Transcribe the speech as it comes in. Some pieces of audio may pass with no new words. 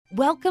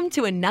Welcome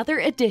to another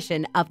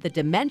edition of the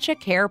Dementia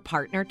Care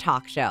Partner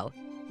Talk Show.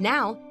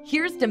 Now,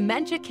 here's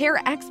dementia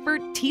care expert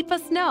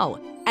Teepa Snow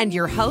and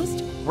your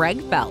host, Greg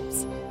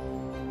Phelps.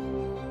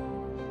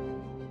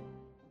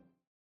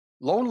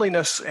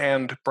 Loneliness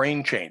and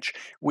brain change.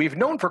 We've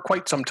known for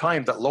quite some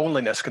time that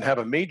loneliness can have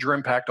a major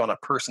impact on a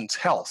person's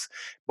health,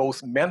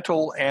 both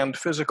mental and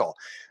physical.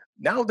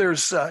 Now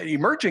there's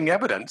emerging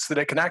evidence that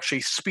it can actually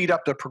speed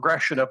up the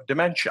progression of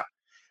dementia.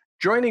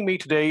 Joining me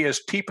today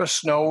is Teepa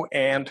Snow,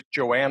 and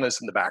Joanna's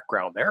in the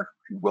background there.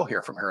 We'll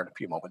hear from her in a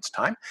few moments'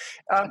 time.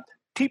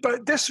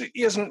 Teepa, this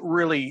isn't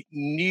really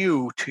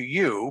new to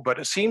you, but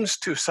it seems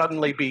to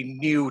suddenly be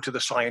new to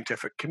the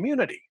scientific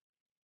community.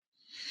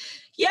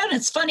 Yeah, and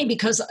it's funny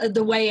because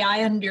the way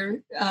I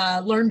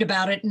learned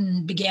about it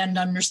and began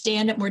to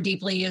understand it more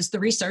deeply is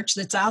the research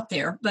that's out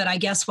there. But I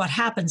guess what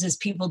happens is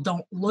people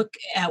don't look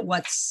at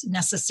what's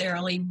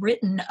necessarily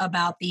written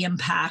about the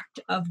impact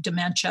of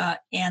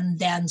dementia and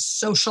then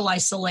social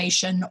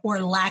isolation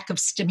or lack of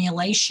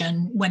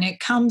stimulation when it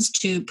comes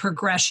to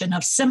progression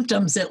of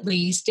symptoms, at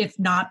least, if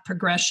not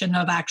progression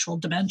of actual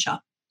dementia.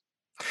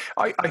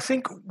 I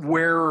think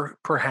where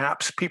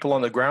perhaps people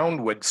on the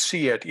ground would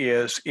see it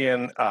is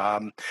in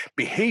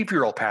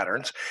behavioral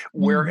patterns,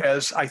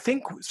 whereas I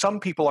think some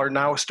people are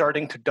now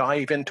starting to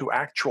dive into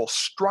actual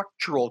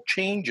structural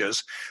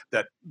changes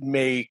that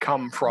may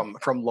come from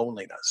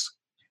loneliness.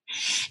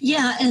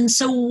 Yeah, and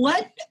so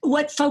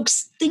what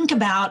folks think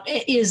about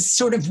is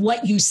sort of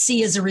what you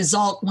see as a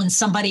result when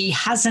somebody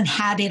hasn't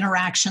had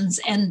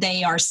interactions and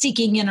they are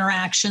seeking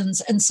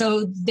interactions, and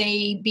so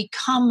they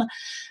become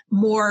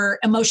more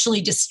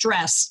emotionally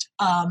distressed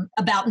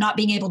about not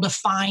being able to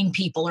find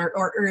people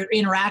or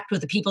interact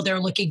with the people they're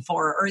looking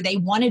for, or they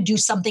want to do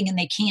something and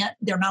they can't,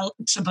 they're not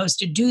supposed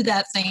to do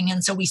that thing.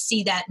 And so we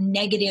see that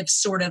negative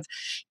sort of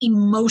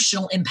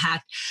emotional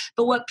impact.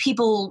 But what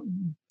people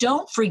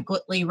don't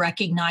frequently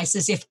recognize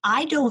is if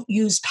I don't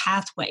use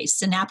pathways,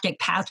 synaptic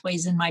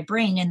pathways in my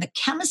brain, and the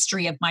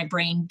chemistry of my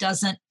brain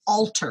doesn't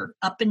alter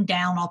up and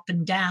down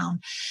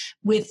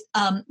with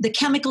the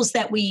chemicals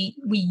that we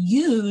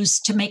use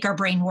to make our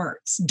brain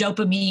work,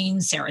 dopamine,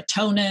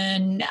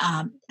 serotonin,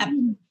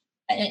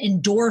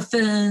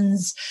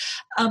 endorphins.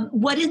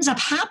 What ends up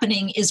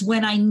happening is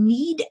when I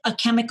need a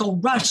chemical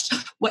rush,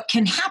 what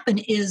can happen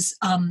is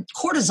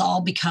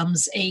cortisol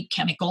becomes a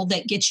chemical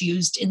that gets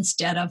used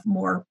instead of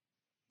more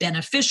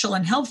beneficial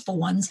and helpful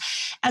ones,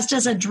 as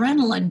does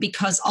adrenaline,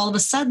 because all of a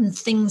sudden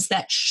things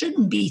that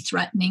shouldn't be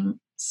threatening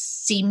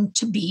seem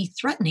to be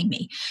threatening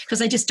me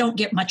because I just don't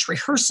get much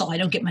rehearsal. I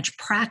don't get much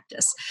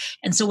practice.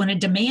 And so when a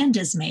demand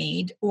is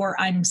made or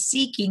I'm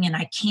seeking and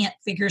I can't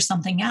figure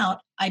something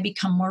out, I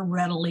become more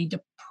readily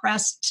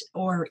depressed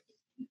or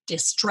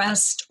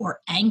distressed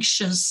or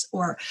anxious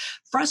or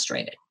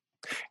frustrated.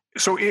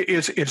 So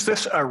is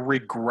this a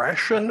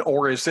regression,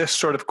 or is this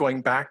sort of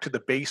going back to the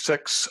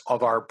basics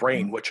of our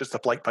brain, which is the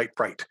flight, fight,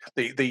 fright,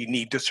 the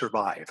need to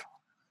survive?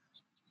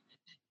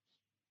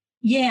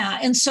 Yeah.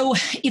 And so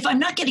if I'm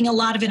not getting a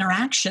lot of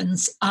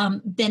interactions,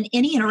 then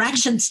any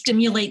interaction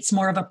stimulates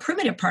more of a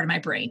primitive part of my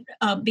brain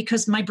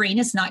because my brain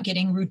is not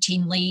getting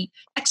routinely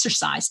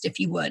exercised, if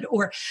you would,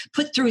 or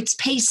put through its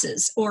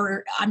paces,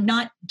 or I'm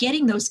not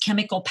getting those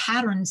chemical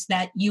patterns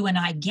that you and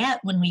I get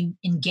when we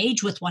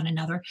engage with one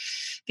another.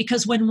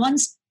 Because when one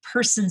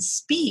person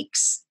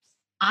speaks,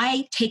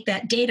 I take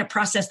that data,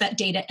 process that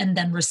data, and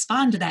then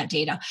respond to that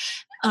data.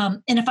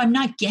 And if I'm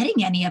not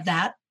getting any of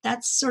that,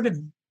 that's sort of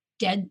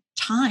dead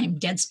time,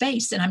 dead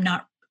space, and I'm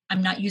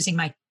not using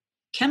my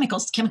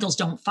chemicals. Chemicals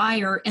don't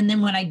fire. And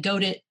then when I go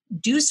to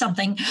do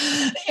something,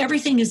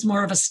 everything is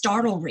more of a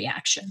startle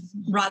reaction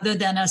rather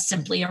than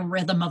simply a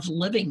rhythm of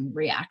living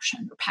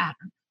reaction or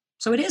pattern.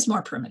 So it is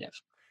more primitive.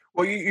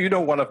 Well, you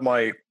know, one of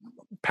my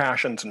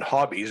passions and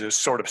hobbies is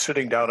sort of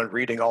sitting down and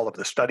reading all of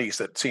the studies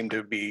that seem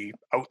to be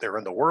out there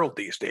in the world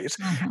these days.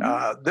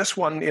 This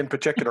one in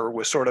particular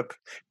was sort of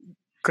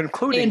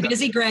concluding. Staying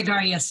busy, Greg,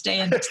 are you?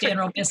 Staying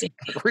real busy.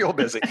 Real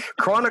busy.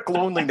 Chronic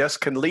loneliness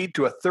can lead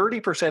to a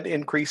 30%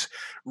 increase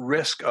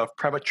risk of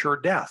premature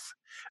death.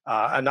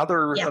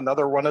 Another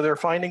one of their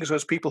findings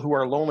was people who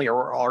are lonely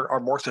are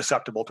more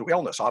susceptible to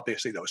illness.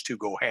 Obviously, those two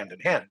go hand in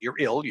hand. You're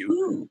ill,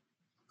 you.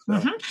 So.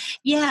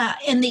 Yeah,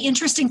 and the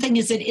interesting thing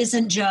is it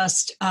isn't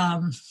just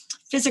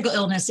physical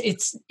illness.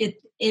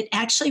 It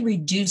actually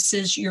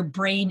reduces your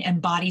brain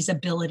and body's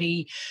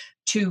ability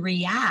to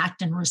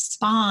react and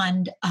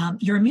respond,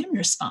 your immune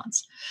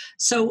response.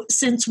 So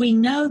since we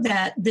know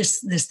that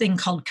this thing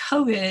called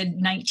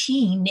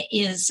COVID-19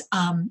 is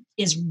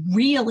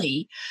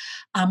really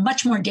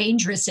much more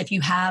dangerous if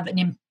you have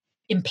an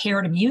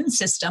impaired immune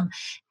system,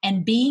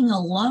 and being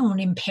alone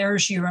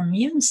impairs your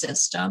immune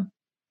system,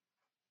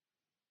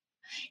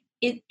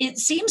 it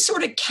seems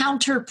sort of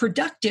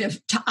counterproductive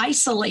to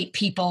isolate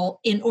people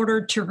in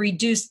order to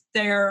reduce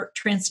their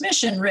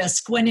transmission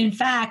risk, when in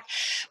fact,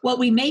 what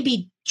we may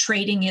be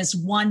trading is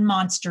one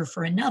monster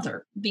for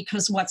another,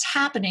 because what's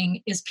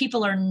happening is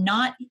people are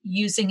not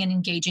using and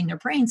engaging their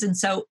brains. And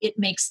so it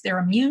makes their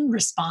immune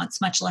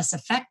response much less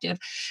effective,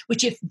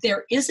 which if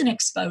there is an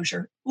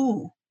exposure,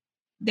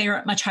 they are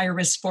at much higher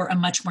risk for a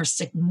much more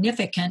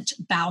significant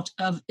bout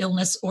of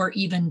illness or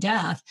even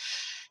death.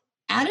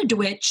 Added to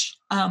which,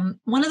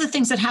 one of the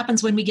things that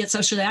happens when we get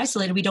socially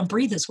isolated, we don't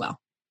breathe as well.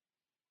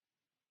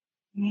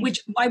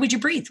 Why would you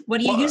breathe?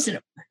 What do you use it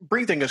for?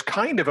 Breathing is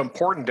kind of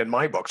important in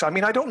my books. I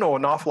mean, I don't know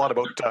an awful lot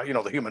about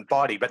the human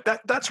body, but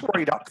that's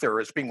right up there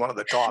as being one of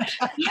the top.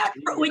 Yeah,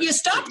 when you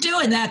stop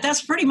doing that,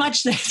 that's pretty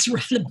much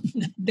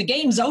the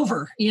game's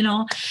over.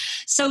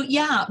 So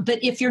yeah,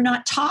 but if you're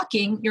not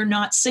talking, you're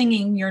not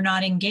singing, you're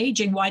not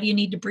engaging, why do you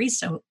need to breathe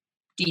so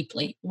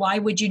deeply? Why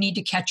would you need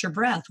to catch your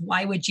breath?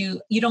 Why would you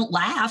don't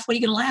laugh? What are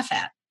you going to laugh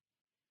at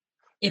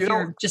if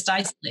you're just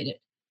isolated?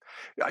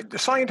 The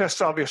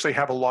scientists obviously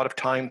have a lot of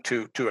time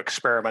to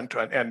experiment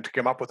and to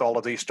come up with all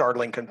of these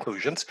startling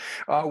conclusions.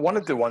 One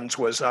of the ones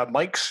was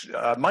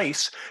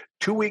mice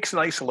 2 weeks in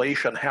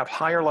isolation have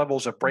higher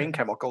levels of brain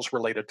chemicals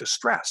related to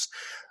stress.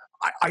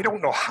 I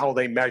don't know how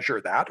they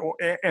measure that.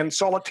 And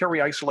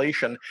solitary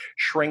isolation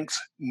shrinks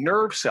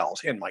nerve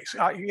cells in mice.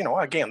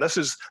 Again, this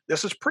is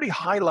pretty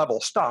high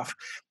level stuff,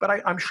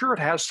 but I'm sure it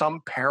has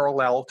some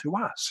parallel to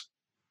us.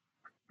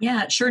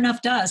 Yeah, it sure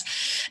enough does.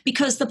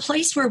 Because the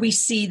place where we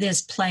see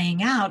this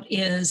playing out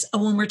is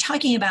when we're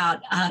talking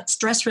about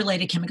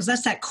stress-related chemicals.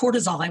 That's that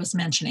cortisol I was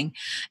mentioning.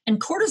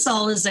 And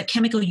cortisol is a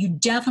chemical you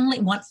definitely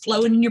want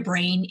flowing in your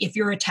brain if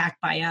you're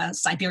attacked by a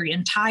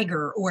Siberian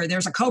tiger or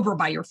there's a cobra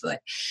by your foot.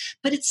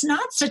 But it's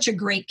not such a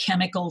great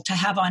chemical to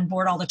have on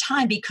board all the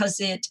time because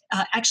it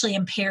actually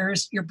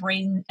impairs your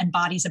brain and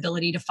body's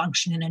ability to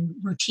function in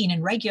a routine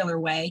and regular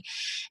way.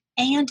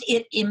 And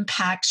it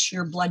impacts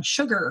your blood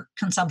sugar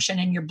consumption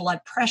and your blood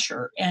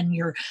pressure and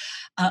your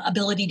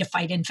ability to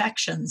fight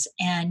infections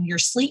and your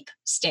sleep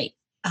state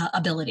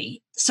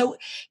ability. So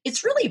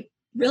it's really,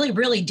 really,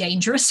 really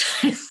dangerous.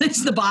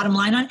 It's the bottom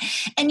line on it.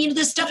 And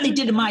the stuff they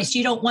did to mice,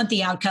 you don't want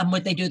the outcome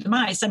what they do to the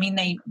mice. I mean,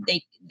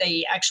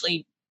 they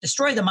actually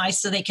destroy the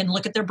mice so they can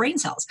look at their brain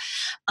cells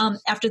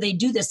after they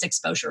do this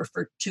exposure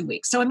for 2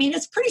 weeks. So, I mean,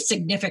 it's pretty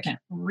significant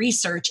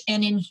research.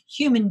 And in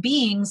human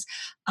beings,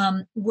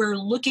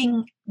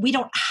 we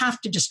don't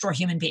have to destroy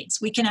human beings.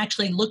 We can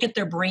actually look at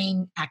their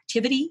brain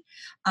activity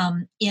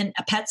in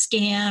a PET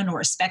scan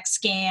or a SPECT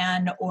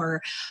scan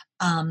or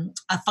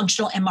a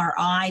functional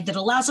MRI that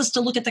allows us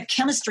to look at the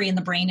chemistry in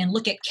the brain and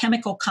look at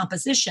chemical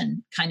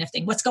composition kind of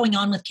thing, what's going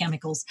on with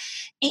chemicals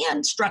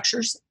and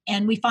structures.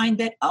 And we find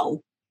that,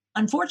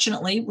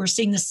 unfortunately, we're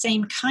seeing the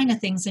same kind of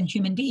things in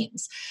human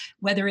beings,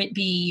 whether it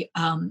be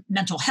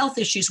mental health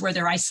issues where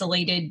they're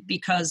isolated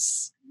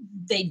because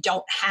they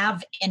don't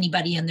have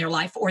anybody in their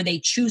life or they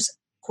choose,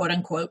 quote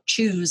unquote,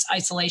 choose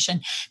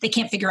isolation. They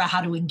can't figure out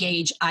how to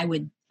engage. I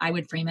would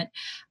frame it.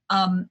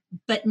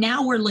 But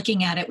now we're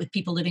looking at it with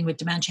people living with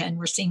dementia and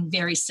we're seeing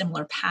very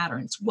similar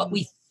patterns. What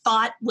we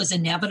thought was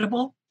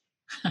inevitable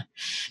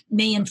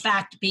may in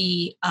fact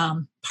be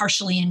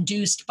partially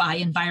induced by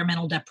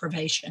environmental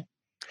deprivation.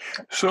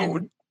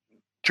 So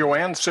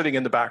Joanne's sitting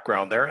in the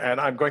background there, and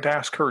I'm going to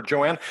ask her,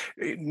 Joanne,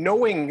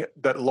 knowing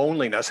that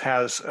loneliness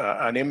has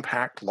an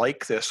impact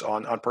like this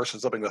on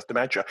persons living with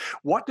dementia,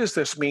 what does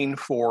this mean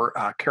for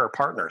care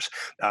partners?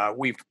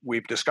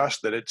 We've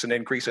discussed that it's an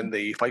increase in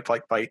the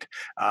fight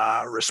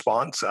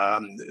response,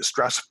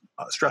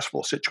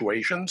 stressful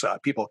situations.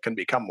 People can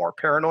become more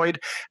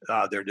paranoid.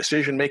 Their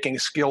decision-making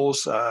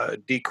skills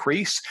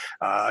decrease,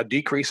 a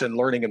decrease in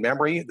learning and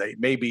memory. They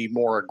may be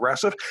more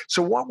aggressive.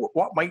 So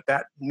what might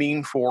that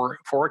mean for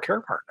a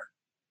care partner?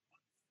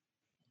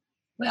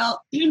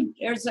 Well,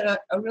 there's a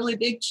really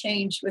big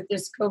change with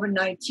this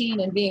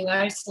COVID-19 and being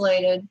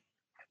isolated.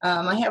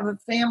 I have a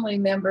family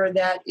member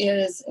that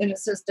is in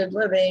assisted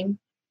living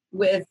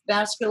with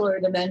vascular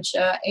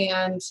dementia,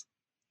 and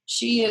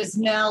she is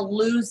now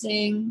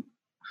losing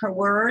her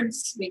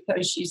words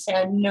because she's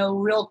had no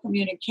real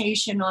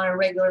communication on a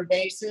regular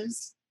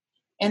basis.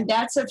 And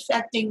that's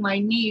affecting my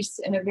niece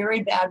in a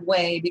very bad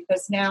way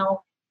because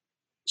now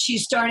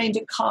she's starting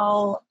to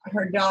call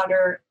her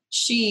daughter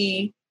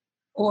she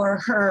or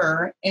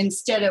her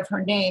instead of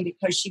her name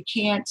because she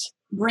can't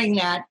bring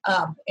that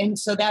up. And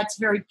so that's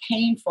very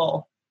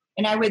painful.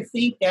 And I would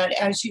think that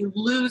as you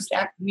lose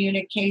that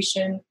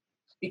communication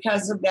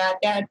because of that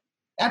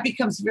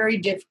becomes very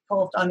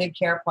difficult on the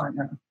care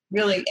partner,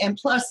 really. And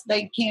plus,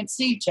 they can't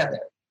see each other.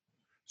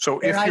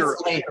 So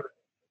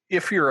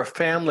if you're a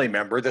family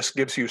member, this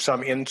gives you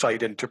some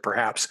insight into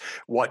perhaps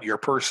what your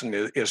person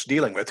is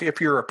dealing with.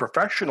 If you're a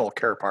professional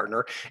care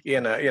partner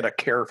in a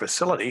care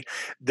facility,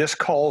 this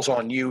calls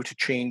on you to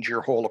change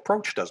your whole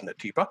approach, doesn't it,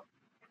 Teepa?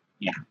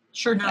 Yeah,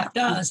 sure enough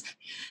does.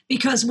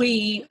 Because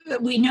we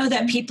know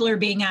that people are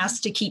being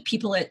asked to keep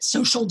people at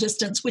social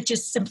distance, which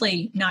is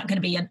simply not going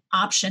to be an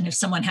option if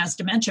someone has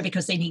dementia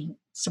because they need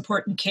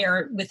support and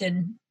care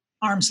within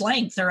arm's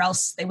length or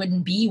else they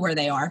wouldn't be where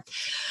they are.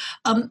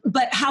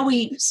 But how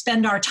we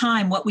spend our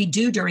time, what we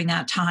do during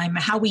that time,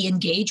 how we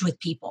engage with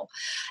people.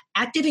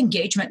 Active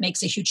engagement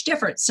makes a huge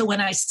difference. So when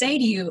I say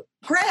to you,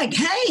 Greg,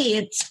 hey,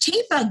 it's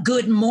Teepa.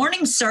 Good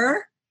morning,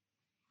 sir.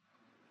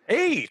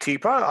 Hey,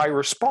 Teepa, I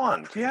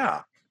respond.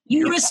 Yeah.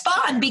 You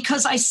respond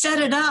because I set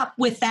it up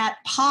with that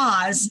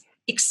pause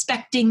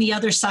expecting the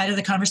other side of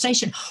the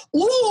conversation.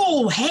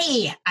 Ooh,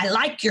 hey, I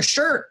like your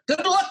shirt.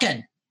 Good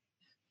looking.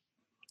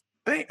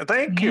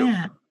 Thank you.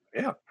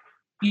 Yeah.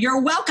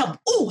 You're welcome.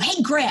 Ooh,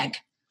 hey, Greg.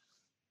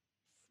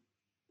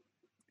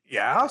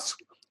 Yes.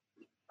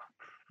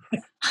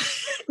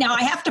 Now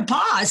I have to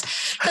pause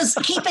because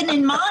keeping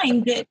in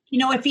mind that,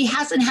 if he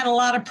hasn't had a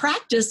lot of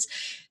practice,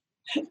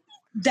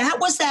 that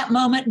was that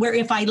moment where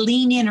if I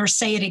lean in or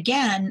say it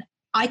again,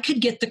 I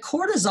could get the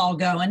cortisol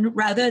going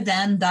rather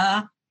than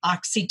the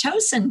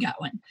oxytocin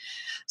going.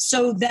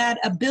 So that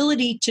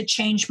ability to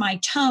change my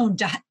tone,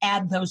 to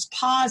add those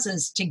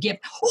pauses, to give,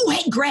 oh,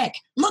 hey, Greg,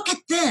 look at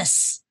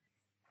this.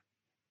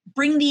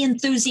 Bring the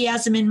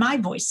enthusiasm in my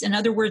voice. In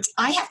other words,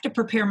 I have to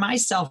prepare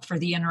myself for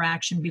the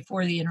interaction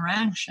before the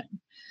interaction.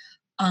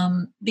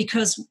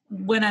 Because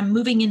when I'm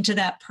moving into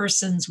that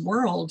person's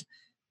world,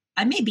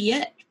 I may be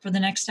it for the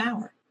next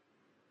hour.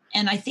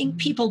 And I think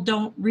people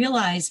don't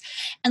realize.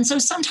 And so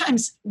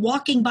sometimes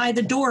walking by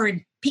the door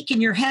and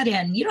peeking your head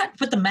in, you don't have to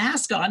put the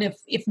mask on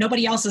if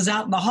nobody else is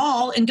out in the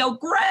hall, and go,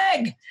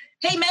 Greg,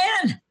 hey,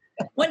 man,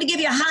 wanted to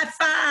give you a high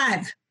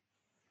five.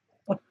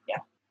 Yeah.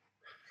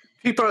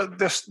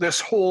 Teepa, this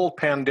whole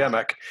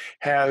pandemic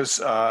has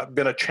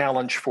been a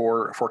challenge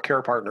for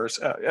care partners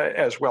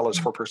as well as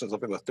for persons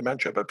living with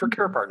dementia. But for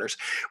care partners,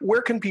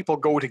 where can people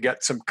go to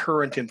get some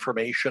current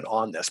information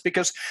on this?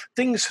 Because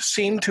things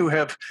seem to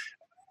have,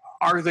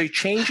 are they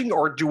changing,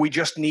 or do we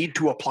just need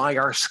to apply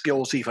our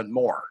skills even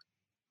more?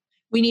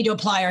 We need to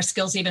apply our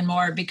skills even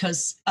more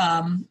because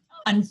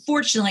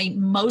unfortunately,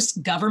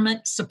 most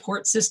government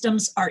support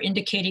systems are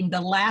indicating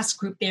the last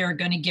group they are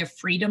going to give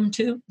freedom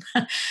to,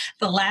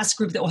 the last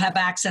group that will have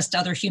access to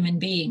other human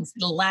beings,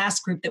 the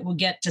last group that will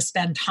get to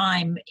spend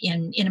time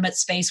in intimate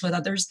space with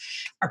others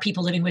are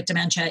people living with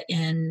dementia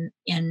in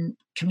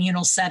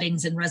communal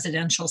settings and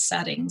residential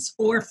settings,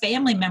 or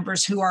family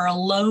members who are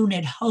alone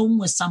at home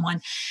with someone.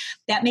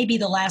 That may be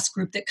the last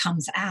group that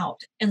comes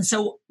out. And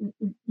so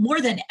more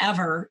than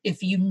ever,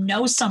 if you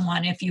know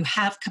someone, if you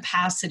have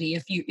capacity,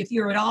 if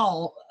you're at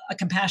all a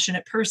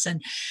compassionate person,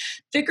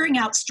 figuring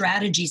out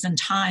strategies and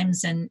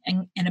times and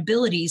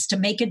abilities to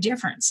make a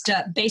difference,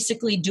 to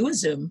basically do a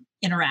Zoom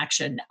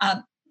interaction,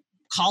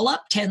 call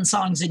up 10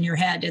 songs in your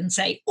head and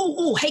say,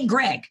 oh, hey,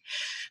 Greg,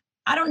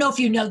 I don't know if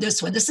you know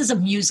this one. This is a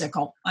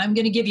musical. I'm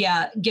going to give you,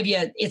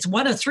 it's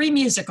one of 3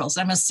 musicals.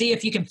 I'm going to see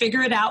if you can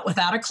figure it out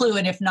without a clue.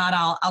 And if not,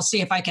 I'll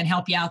see if I can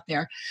help you out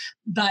there.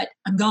 But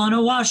I'm going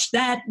to wash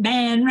that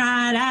man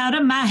right out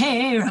of my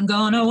hair. I'm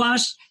going to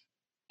wash.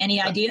 Any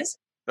ideas?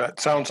 That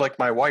sounds like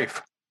my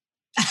wife.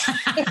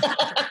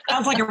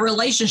 Sounds like a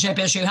relationship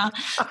issue, huh?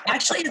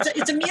 Actually,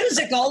 it's a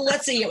musical.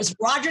 Let's see. It was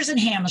Rodgers and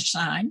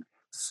Hammerstein.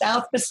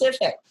 South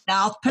Pacific.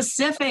 South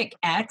Pacific.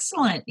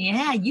 Excellent.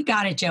 Yeah, you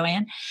got it,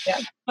 Joanne. Yeah.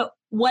 But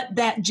what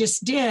that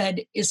just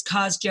did is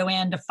cause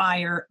Joanne to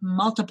fire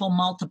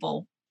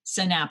multiple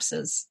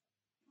synapses.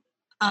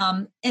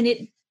 And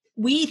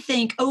we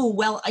think, oh,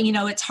 well,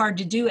 it's hard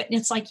to do it. And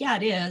it's like, yeah,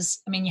 it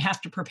is. I mean, you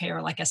have to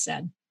prepare, like I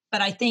said.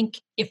 But I think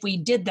if we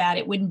did that,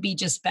 it wouldn't be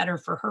just better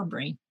for her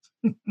brain.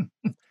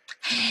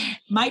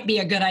 Might be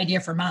a good idea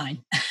for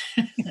mine.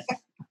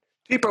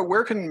 Teepa,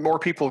 where can more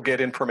people get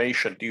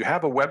information? Do you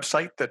have a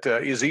website that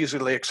is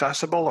easily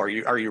accessible? Are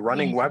you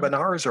running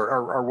webinars,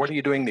 or what are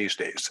you doing these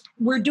days?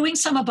 We're doing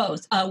some of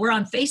both. We're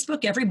on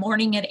Facebook every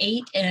morning at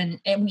 8 and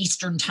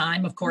Eastern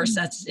time. Of course,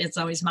 it's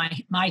always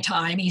my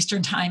time,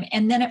 Eastern time.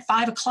 And then at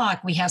 5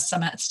 o'clock, we have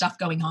some stuff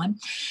going on.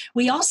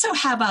 We also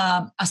have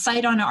a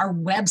site on our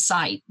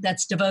website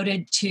that's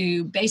devoted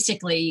to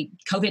basically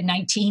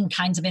COVID-19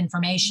 kinds of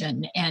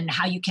information and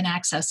how you can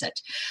access it.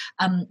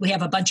 We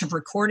have a bunch of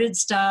recorded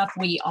stuff.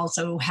 We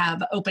also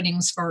have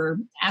openings for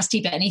Ask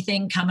Teepa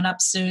Anything coming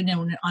up soon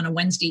on a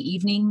Wednesday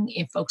evening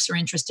if folks are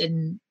interested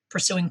in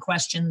pursuing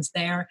questions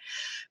there.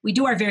 We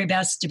do our very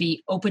best to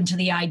be open to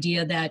the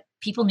idea that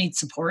people need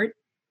support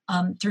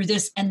through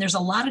this, and there's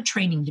a lot of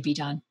training to be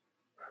done.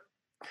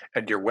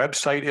 And your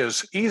website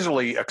is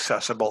easily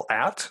accessible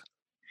at?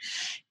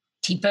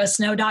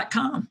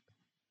 teepasnow.com.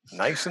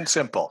 Nice and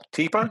simple.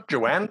 Teepa,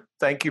 Joanne,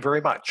 thank you very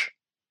much.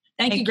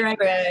 Thank you,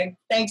 Greg.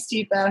 Thanks,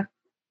 Teepa.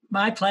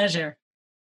 My pleasure.